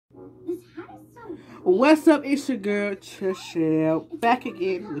What's up? It's your girl Trisha, back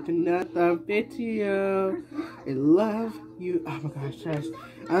again with another video. I love you. Oh my gosh, Trish.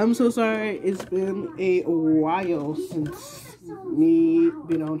 I'm so sorry. It's been a while since me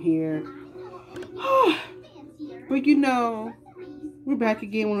been on here. But you know, we're back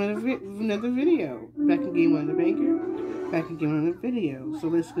again with another video. Back again with another banger. Back again with another video. So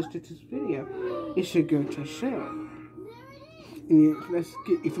let's get to this video. It's your girl Trisha. And let's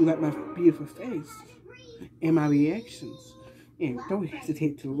get, if you like my beautiful face and my reactions, and don't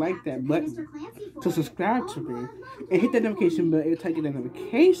hesitate to like that button, to subscribe to me, and hit that notification bell every time you get that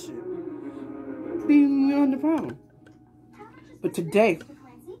notification. Then you're on the phone. But today,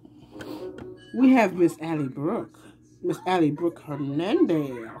 we have Miss Brooke. Miss Brooke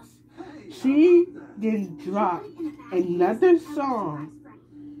Hernandez. She did drop another song,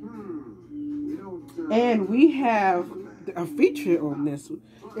 and we have a feature on this.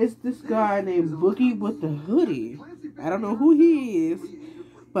 It's this guy named Boogie with the Hoodie. I don't know who he is,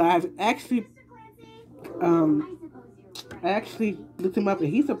 but I've actually looked him up,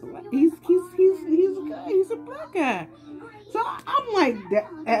 and he's a black guy. So I'm like,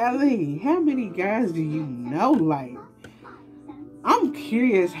 Ali, how many guys do you know? Like, I'm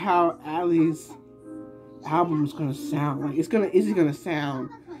curious how Ali's album is gonna sound. Like, is it gonna sound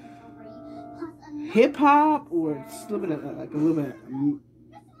hip hop or it's a little bit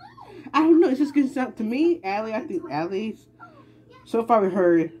I don't know. It's just gonna sound to me. I think Ali's. So far we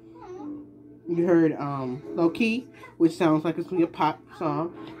heard Low Key, which sounds like it's gonna be a pop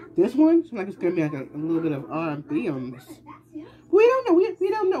song. This one sounds like it's gonna be like a little bit of R&B on this. We don't know.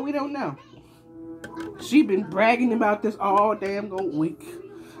 We don't know. She been bragging about this all damn week,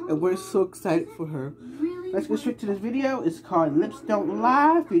 and we're so excited for her. Let's get straight to this video. It's called Lips Don't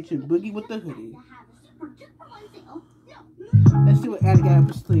Lie, featuring Boogie with the Hoodie. Let's see what Ali got up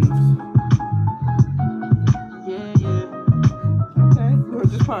her sleeves. Okay, you heard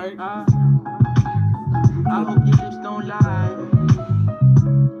this part. I hope your lips don't lie.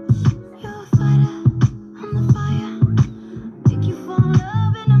 You're a fighter, I'm the fire. Make you fall in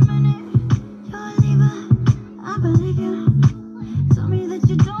love in a minute. You're a leaver, I believe you. Tell me that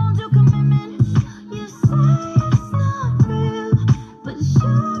you don't do commitment. You say it's not real, but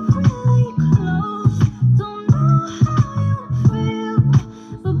you're really close. Don't know how you feel,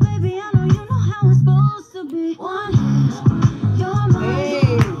 but baby I know you know how it's supposed to be. One hit, you're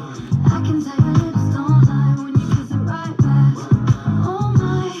mine. I can tell your lips don't lie when you kiss it right back. Oh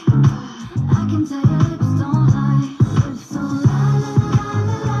my God, I can tell your lips don't lie. Lips don't lie,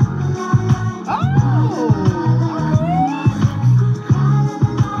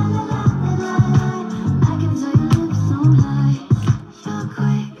 I can tell your lips don't lie. You're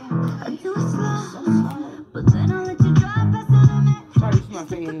quick, I do it slow, but then I'll let you drive past the limit. Sorry, it's my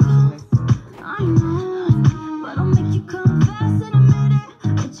face. I know, but I'll make you come fast in a minute.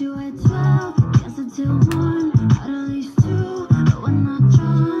 But you at 12, dance until 1, at least 2, but we're not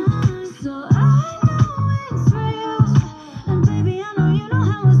drunk. So I know it's real, and baby I know you know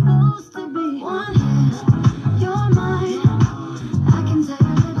how it's supposed to be. One hit, you're mine. I can tell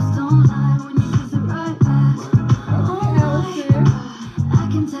your lips don't lie when you kiss it right back. Oh my God, I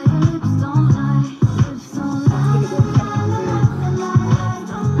can tell your lips don't lie. Lips don't lie, don't lie,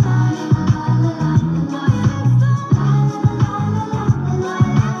 don't lie.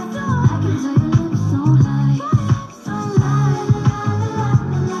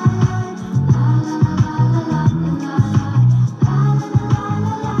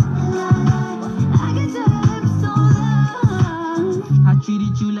 I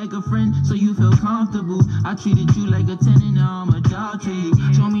treated you like a friend, so you feel comfortable. I treated you like a tenant, now I'm a dog to you.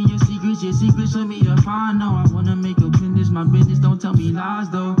 Show me your secrets, show me your fire. No, I wanna make a business, my business, don't tell me lies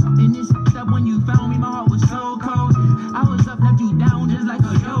though. And it's that when you found me, my heart was so cold. I was up, left you down just like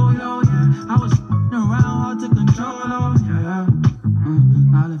a yo-yo, yeah. I was around, hard to control, oh, yeah.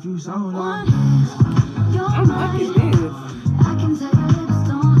 I left you so long. I'm liking this. I can tell your lips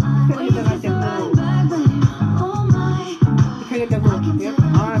don't lie. When you kiss it right back, babe. Oh my God. Kind of that little dip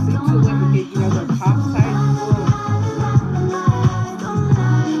R&B to it and get, you know, the pop type.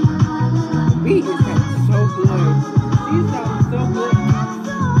 The beat is so good. She sounds so good.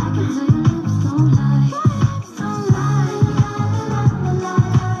 I can tell your lips don't lie. Don't lie.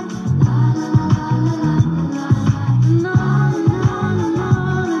 No,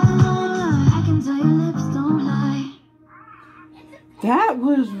 I can tell your lips don't lie. That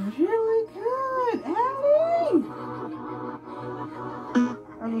was really good, Ali.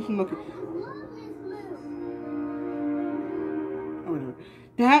 I'm just looking.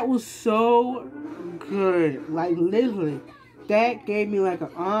 That was so good. Like, literally. that gave me like an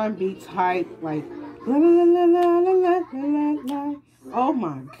R&B type, like la la la la la la la la la. Oh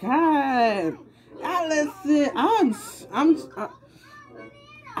my God! I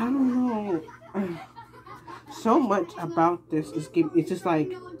don't know. So much about this is it's just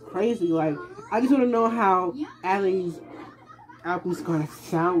like crazy. Like I just want to know how Allie's album's gonna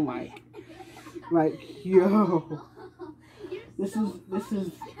sound like. Like yo, this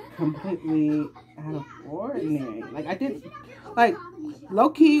is completely out of ordinary. Like I didn't like low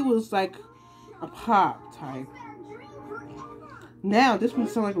key was like a pop type. Now this one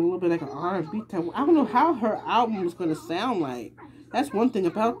sounds like a little bit like an R&B type. I don't know how her album is gonna sound like. That's one thing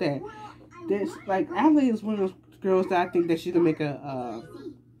about that. This like Allie is one of those girls that I think that she's gonna make a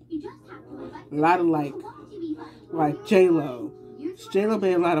lot of like J-Lo. J-Lo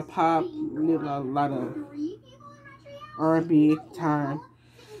made a lot of pop, a lot of R&B time.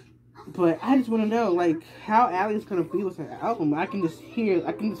 But I just want to know like how Allie's gonna be with her album. I can just feel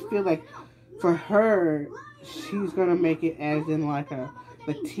like for her, she's gonna make it as in like a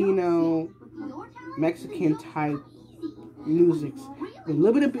Latino, Mexican type music. A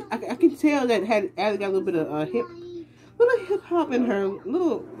little bit of I can tell that Allie got a little bit of hip hop in her,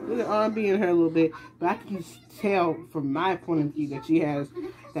 little R&B in her a little bit. But I can just tell from my point of view that she has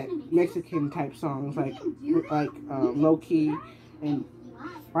that Mexican type songs like Low Key, and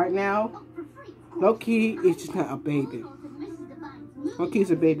right now Low Key is just not a baby. Low Key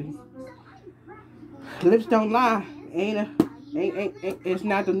is a baby. Lips Don't Lie it's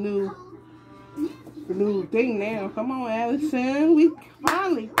not the new thing now. Come on, Allison. We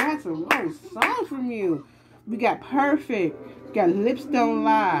finally got some more songs from you. We got Perfect. We got Lips Don't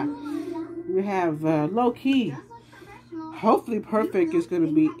Lie. We have Low Key. Hopefully Perfect is going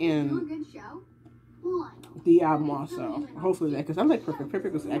to be in the album also. Hopefully that, because I like Perfect.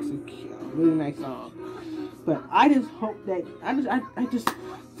 Perfect was actually a really nice song. But I just hope that, I just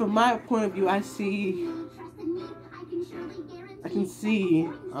from my point of view, I can see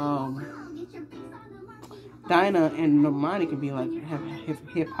Dinah and Normani can be like have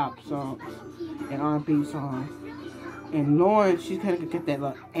hip hop songs and R&B songs, and Lauren, she's kind of get that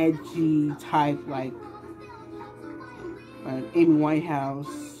like edgy type like Amy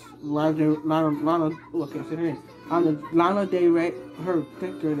Winehouse, Lana Del Rey,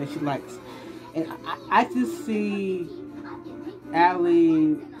 that girl that she likes, and I just see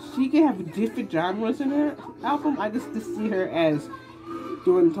Allie. She can have different genres in her album. I just see her as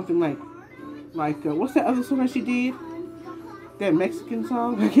doing something like what's that other song that she did? That Mexican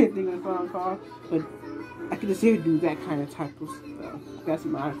song? I can't think of the song called. But I can just see her do that kind of type of stuff. That's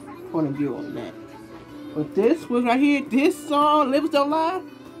my point of view on that. But this was right here, this song, Lips Don't Lie,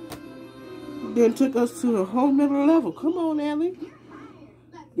 then took us to a whole nother level. Come on, Allie.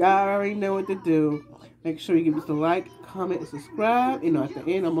 Y'all already know what to do. Make sure you give us a like, comment, and subscribe. And at the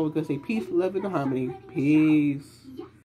end, I'm always going to say peace, love, and harmony. Peace.